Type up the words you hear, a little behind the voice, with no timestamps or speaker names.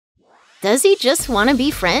Does he just want to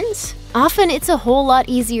be friends? Often it's a whole lot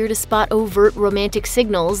easier to spot overt romantic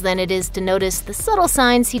signals than it is to notice the subtle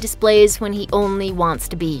signs he displays when he only wants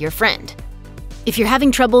to be your friend. If you're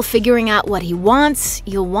having trouble figuring out what he wants,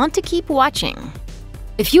 you'll want to keep watching.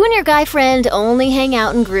 If you and your guy friend only hang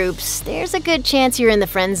out in groups, there's a good chance you're in the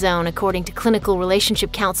friend zone, according to clinical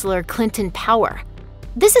relationship counselor Clinton Power.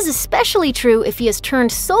 This is especially true if he has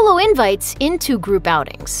turned solo invites into group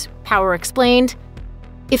outings. Power explained,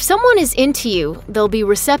 "If someone is into you, they'll be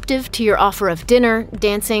receptive to your offer of dinner,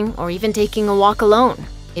 dancing, or even taking a walk alone.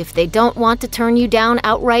 If they don't want to turn you down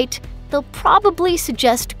outright, they'll probably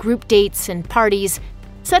suggest group dates and parties,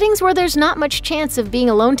 settings where there's not much chance of being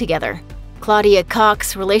alone together." Claudia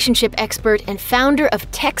Cox, relationship expert and founder of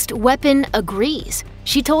Text Weapon, agrees.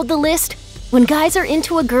 She told The List, "When guys are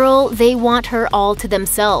into a girl, they want her all to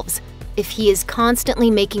themselves. If he is constantly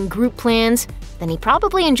making group plans, then he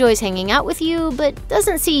probably enjoys hanging out with you, but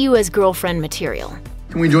doesn't see you as girlfriend material."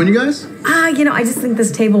 Can we join you guys? I just think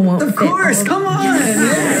this table won't fit. Of course, come on! Oh,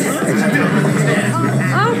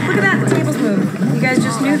 look at that, the table's moved. You guys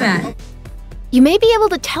just knew that. You may be able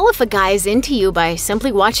to tell if a guy is into you by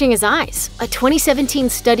simply watching his eyes. A 2017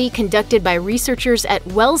 study conducted by researchers at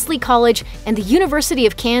Wellesley College and the University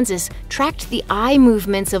of Kansas tracked the eye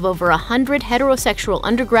movements of over 100 heterosexual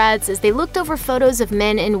undergrads as they looked over photos of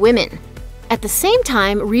men and women. At the same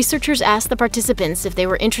time, researchers asked the participants if they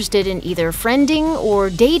were interested in either friending or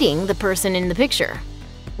dating the person in the picture.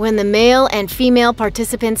 When the male and female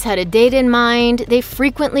participants had a date in mind, they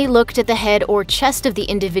frequently looked at the head or chest of the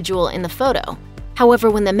individual in the photo. However,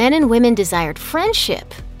 when the men and women desired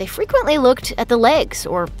friendship, they frequently looked at the legs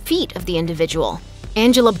or feet of the individual.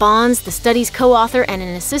 Angela Bonds, the study's co-author and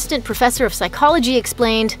an assistant professor of psychology,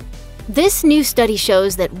 explained, "This new study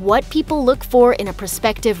shows that what people look for in a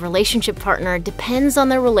prospective relationship partner depends on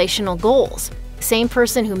their relational goals. The same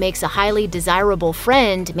person who makes a highly desirable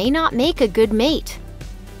friend may not make a good mate."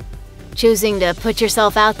 Choosing to put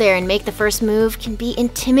yourself out there and make the first move can be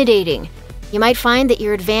intimidating. You might find that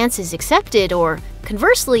your advance is accepted, or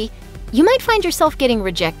conversely, you might find yourself getting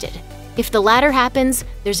rejected. If the latter happens,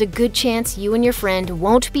 there's a good chance you and your friend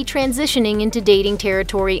won't be transitioning into dating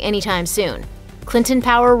territory anytime soon. Clinton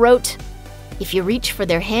Power wrote, "If you reach for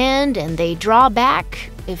their hand and they draw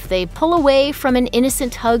back, if they pull away from an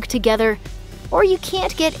innocent hug together, or you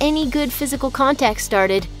can't get any good physical contact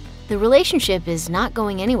started, the relationship is not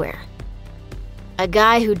going anywhere." A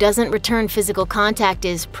guy who doesn't return physical contact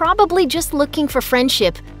is probably just looking for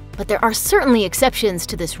friendship, but there are certainly exceptions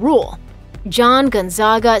to this rule. John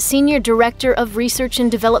Gonzaga, Senior Director of Research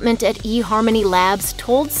and Development at eHarmony Labs,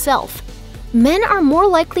 told Self, "Men are more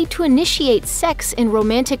likely to initiate sex in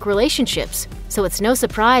romantic relationships, so it's no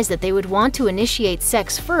surprise that they would want to initiate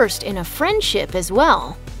sex first in a friendship as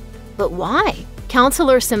well." But why?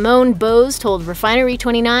 Counselor Simone Bowes told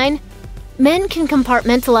Refinery29, "Men can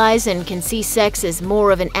compartmentalize and can see sex as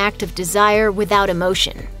more of an act of desire without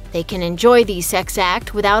emotion. They can enjoy the sex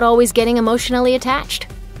act without always getting emotionally attached."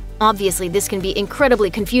 Obviously, this can be incredibly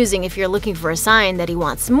confusing if you're looking for a sign that he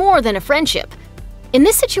wants more than a friendship. In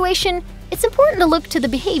this situation, it's important to look to the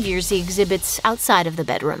behaviors he exhibits outside of the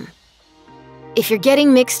bedroom. If you're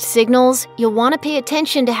getting mixed signals, you'll want to pay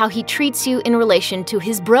attention to how he treats you in relation to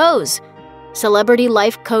his bros. Celebrity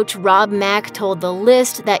life coach Rob Mack told The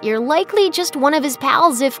List that you're likely just one of his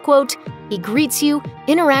pals if, quote, "he greets you,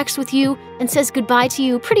 interacts with you, and says goodbye to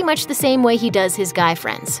you pretty much the same way he does his guy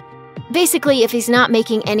friends." Basically, if he's not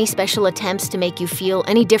making any special attempts to make you feel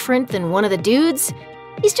any different than one of the dudes,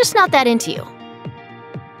 he's just not that into you.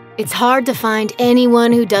 It's hard to find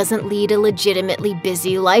anyone who doesn't lead a legitimately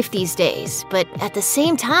busy life these days, but at the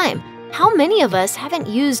same time, how many of us haven't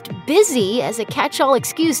used busy as a catch-all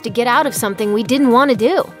excuse to get out of something we didn't want to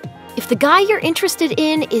do? If the guy you're interested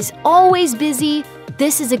in is always busy,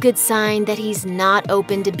 this is a good sign that he's not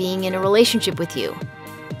open to being in a relationship with you.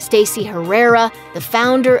 Stacey Herrera, the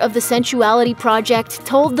founder of the Sensuality Project,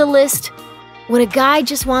 told The List, "When a guy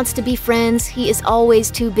just wants to be friends, he is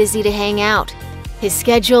always too busy to hang out. His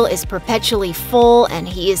schedule is perpetually full and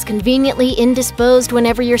he is conveniently indisposed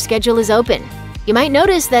whenever your schedule is open. You might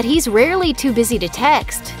notice that he's rarely too busy to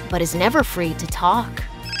text, but is never free to talk."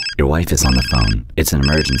 Your wife is on the phone. It's an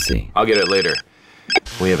emergency. I'll get it later.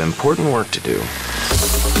 We have important work to do.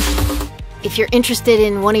 If you're interested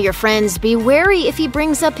in one of your friends, be wary if he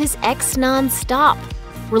brings up his ex nonstop.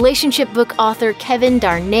 Relationship book author Kevin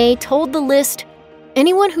Darnay told The List,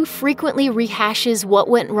 "Anyone who frequently rehashes what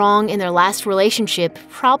went wrong in their last relationship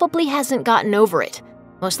probably hasn't gotten over it.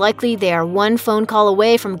 Most likely, they are one phone call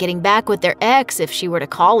away from getting back with their ex if she were to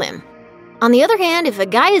call him." On the other hand, if a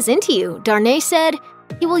guy is into you, Darnay said,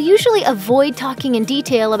 he will usually avoid talking in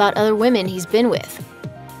detail about other women he's been with.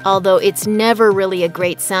 Although it's never really a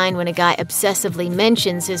great sign when a guy obsessively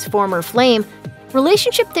mentions his former flame,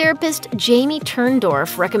 relationship therapist Jamie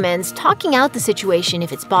Turndorf recommends talking out the situation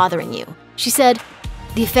if it's bothering you. She said,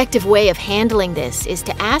 "The effective way of handling this is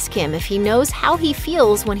to ask him if he knows how he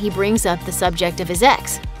feels when he brings up the subject of his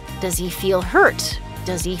ex. Does he feel hurt?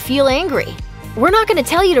 Does he feel angry? We're not going to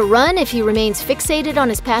tell you to run if he remains fixated on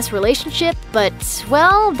his past relationship, but,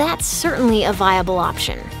 well, that's certainly a viable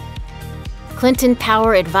option." Clinton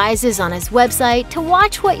Power advises on his website to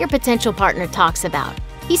watch what your potential partner talks about.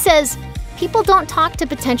 He says, "People don't talk to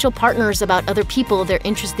potential partners about other people they're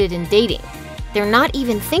interested in dating. They're not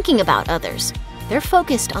even thinking about others. They're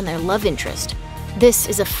focused on their love interest." This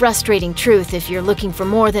is a frustrating truth if you're looking for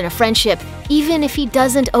more than a friendship. Even if he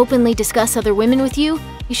doesn't openly discuss other women with you,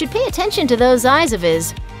 you should pay attention to those eyes of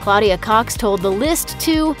his. Claudia Cox told The List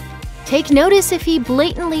to take notice if he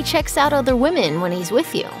blatantly checks out other women when he's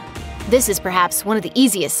with you. This is perhaps one of the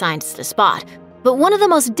easiest signs to spot, but one of the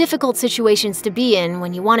most difficult situations to be in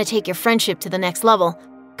when you want to take your friendship to the next level.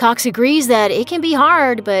 Cox agrees that it can be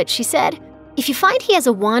hard, but she said, "If you find he has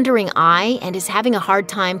a wandering eye and is having a hard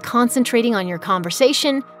time concentrating on your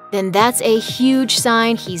conversation, then that's a huge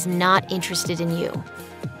sign he's not interested in you."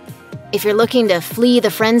 If you're looking to flee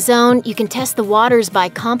the friend zone, you can test the waters by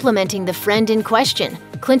complimenting the friend in question.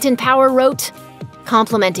 Clinton Power wrote,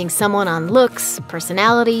 "Complimenting someone on looks,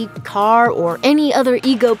 personality, car, or any other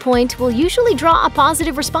ego point will usually draw a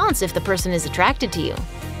positive response if the person is attracted to you.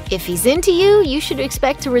 If he's into you, you should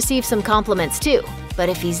expect to receive some compliments too. But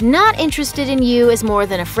if he's not interested in you as more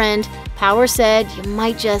than a friend," Power said, "you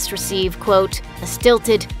might just receive, quote, a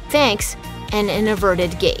stilted thanks and an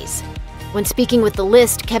averted gaze." When speaking with The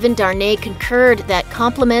List, Kevin Darnay concurred that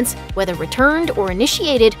compliments, whether returned or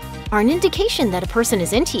initiated, are an indication that a person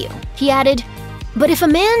is into you. He added, "But if a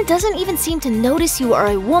man doesn't even seem to notice you are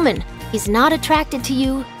a woman, he's not attracted to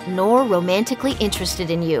you nor romantically interested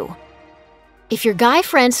in you." If your guy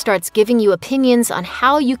friend starts giving you opinions on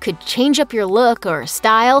how you could change up your look or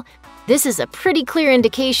style, this is a pretty clear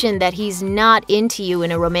indication that he's not into you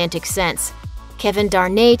in a romantic sense. Kevin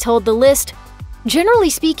Darnay told The List, "Generally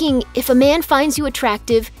speaking, if a man finds you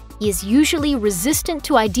attractive, he is usually resistant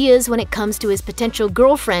to ideas when it comes to his potential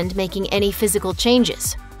girlfriend making any physical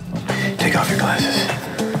changes." Take off your glasses.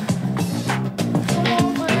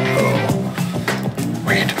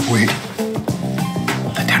 Wait.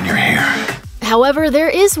 Let down your hair. However, there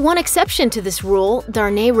is one exception to this rule.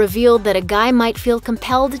 Darnay revealed that a guy might feel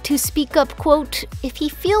compelled to speak up, quote, if he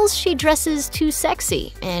feels she dresses too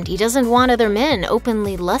sexy and he doesn't want other men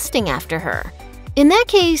openly lusting after her. In that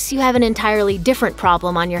case, you have an entirely different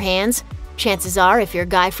problem on your hands. Chances are, if your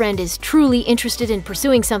guy friend is truly interested in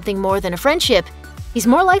pursuing something more than a friendship, he's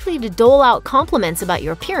more likely to dole out compliments about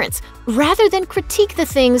your appearance, rather than critique the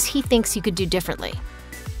things he thinks you could do differently.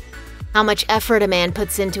 How much effort a man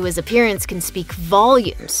puts into his appearance can speak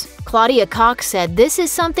volumes. Claudia Cox said this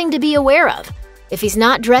is something to be aware of. If he's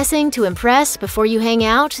not dressing to impress before you hang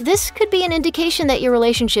out, this could be an indication that your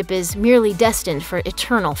relationship is merely destined for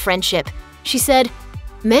eternal friendship. She said,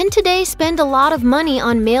 "Men today spend a lot of money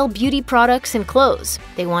on male beauty products and clothes.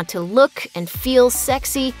 They want to look and feel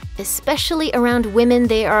sexy, especially around women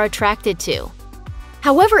they are attracted to.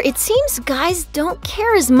 However, it seems guys don't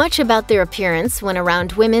care as much about their appearance when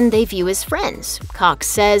around women they view as friends." Cox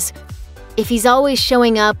says, "If he's always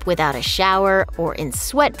showing up without a shower or in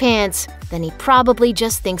sweatpants, then he probably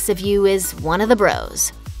just thinks of you as one of the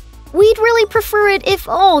bros. We'd really prefer it if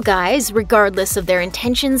all guys, regardless of their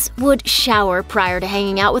intentions, would shower prior to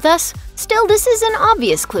hanging out with us. Still, this is an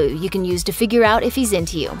obvious clue you can use to figure out if he's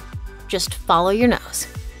into you. Just follow your nose."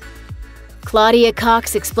 Claudia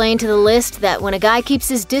Cox explained to The List that when a guy keeps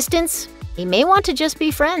his distance, he may want to just be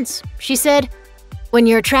friends. She said, "When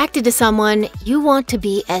you're attracted to someone, you want to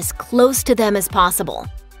be as close to them as possible.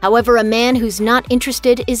 However, a man who's not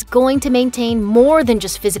interested is going to maintain more than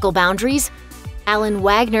just physical boundaries." Alan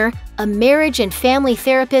Wagner, a marriage and family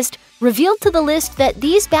therapist, revealed to The List that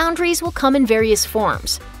these boundaries will come in various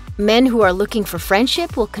forms. Men who are looking for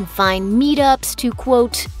friendship will confine meetups to,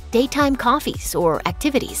 quote, daytime coffees or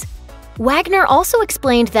activities. Wagner also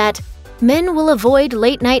explained that men will avoid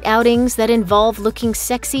late-night outings that involve looking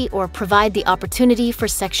sexy or provide the opportunity for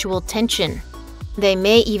sexual tension. They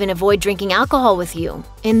may even avoid drinking alcohol with you.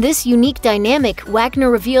 In this unique dynamic,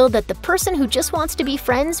 Wagner revealed that the person who just wants to be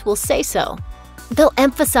friends will say so. They'll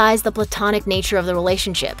emphasize the platonic nature of the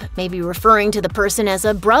relationship, maybe referring to the person as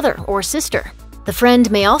a brother or sister. The friend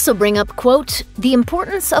may also bring up, quote, the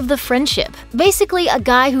importance of the friendship. Basically, a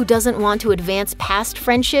guy who doesn't want to advance past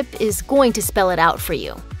friendship is going to spell it out for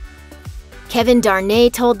you. Kevin Darnay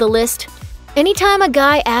told The List, "Anytime a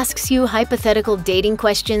guy asks you hypothetical dating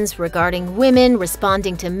questions regarding women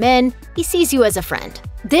responding to men, he sees you as a friend.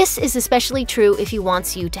 This is especially true if he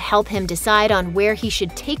wants you to help him decide on where he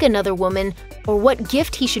should take another woman or what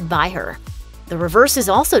gift he should buy her. The reverse is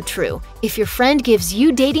also true. If your friend gives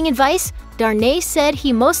you dating advice, Darnay said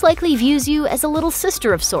he most likely views you as a little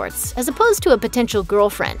sister of sorts, as opposed to a potential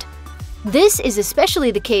girlfriend. This is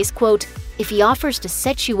especially the case, quote, if he offers to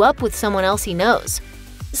set you up with someone else he knows."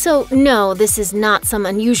 So no, this is not some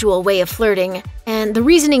unusual way of flirting, and the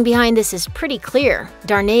reasoning behind this is pretty clear.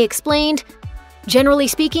 Darnay explained, "Generally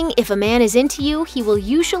speaking, if a man is into you, he will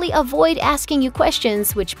usually avoid asking you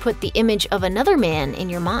questions which put the image of another man in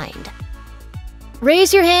your mind."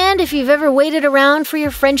 Raise your hand if you've ever waited around for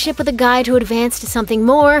your friendship with a guy to advance to something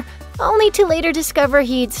more, only to later discover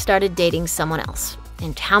he'd started dating someone else.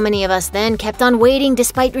 And how many of us then kept on waiting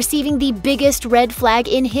despite receiving the biggest red flag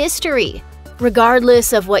in history?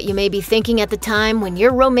 Regardless of what you may be thinking at the time, when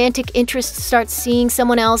your romantic interest starts seeing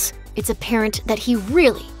someone else, it's apparent that he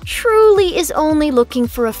really, truly is only looking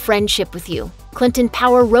for a friendship with you. Clinton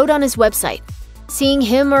Power wrote on his website, "Seeing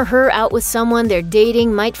him or her out with someone they're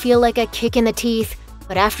dating might feel like a kick in the teeth,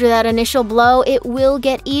 but after that initial blow, it will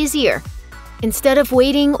get easier. Instead of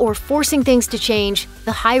waiting or forcing things to change,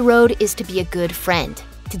 the high road is to be a good friend.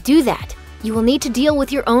 To do that, you will need to deal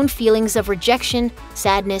with your own feelings of rejection,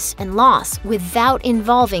 sadness, and loss without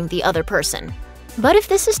involving the other person." But if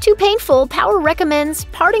this is too painful, Power recommends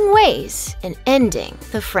parting ways and ending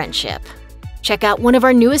the friendship. Check out one of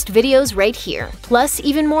our newest videos right here. Plus,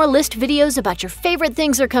 even more list videos about your favorite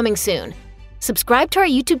things are coming soon. Subscribe to our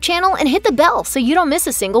YouTube channel and hit the bell so you don't miss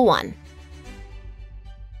a single one.